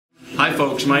Hi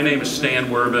folks, my name is Stan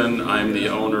Werbin. I'm the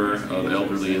owner of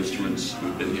Elderly Instruments.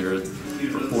 We've been here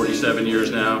for 47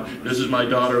 years now. This is my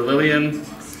daughter Lillian.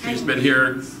 She's been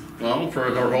here, well, for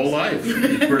her whole life,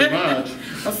 pretty much.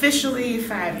 Officially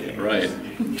 5 years. Right.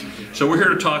 So we're here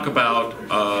to talk about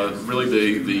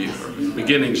really the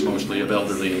beginnings mostly of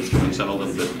Elderly Instruments and a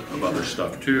little bit of other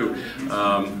stuff too.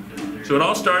 So it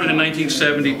all started in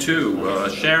 1972.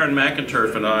 Sharon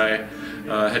McInturf and I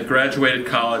had graduated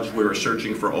college. We were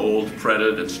searching for old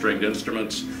fretted and stringed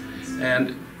instruments,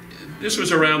 and this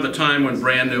was around the time when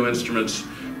brand new instruments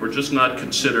were just not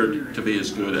considered to be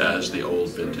as good as the old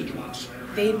vintage ones.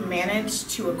 They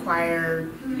managed to acquire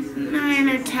 9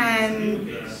 or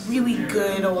 10 really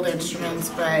good old instruments,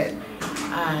 but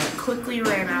quickly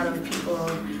ran out of people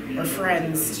or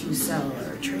friends to sell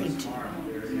or trade to.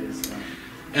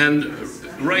 And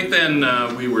right then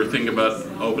we were thinking about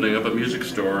opening up a music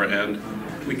store, and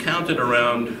we counted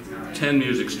around 10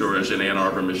 music stores in Ann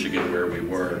Arbor, Michigan, where we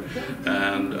were.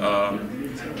 And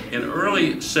in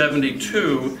early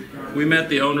 '72, we met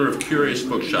the owner of Curious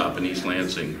Bookshop in East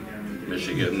Lansing,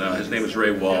 Michigan. His name is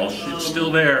Ray Walsh. It's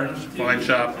still there. It's a fine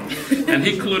shop. And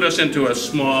he clued us into a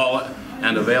small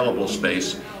and available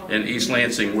space in East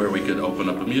Lansing where we could open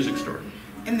up a music store.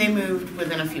 And they moved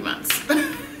within a few months.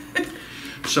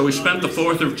 So we spent the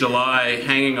 4th of July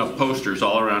hanging up posters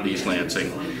all around East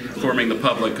Lansing, informing the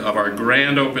public of our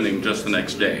grand opening just the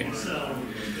next day.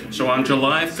 So on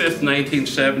July 5th,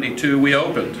 1972, we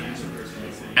opened,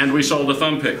 and we sold a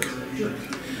thumb pick.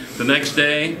 The next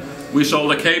day, we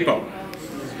sold a capo.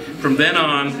 From then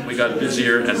on, we got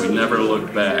busier and we never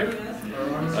looked back.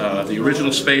 The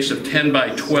original space of 10 by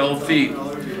 12 feet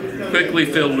quickly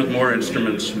filled with more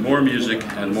instruments, more music,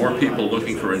 and more people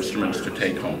looking for instruments to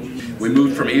take home. We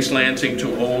moved from East Lansing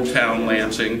to Old Town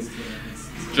Lansing,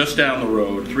 just down the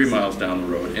road, 3 miles down the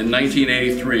road, in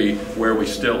 1983, where we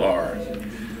still are.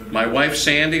 My wife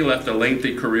Sandy left a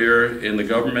lengthy career in the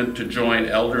government to join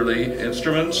Elderly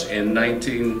Instruments in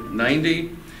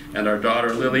 1990, and our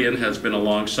daughter Lillian has been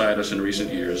alongside us in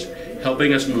recent years,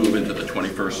 helping us move into the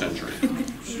 21st century.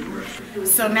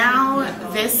 So now,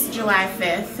 this July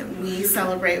 5th, we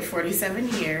celebrate 47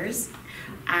 years,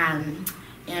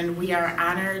 and we are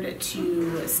honored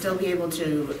to still be able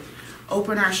to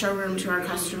open our showroom to our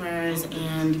customers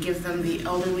and give them the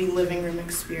elderly living room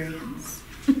experience.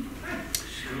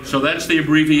 So that's the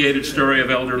abbreviated story of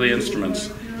Elderly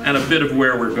Instruments and a bit of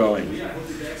where we're going.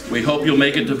 We hope you'll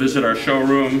make it to visit our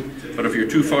showroom, but if you're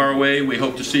too far away, we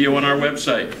hope to see you on our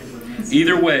website.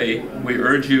 Either way, we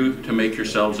urge you to make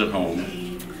yourselves at home.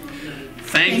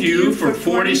 Thank you for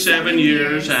 47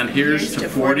 years, and here's to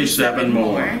 47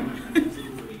 more.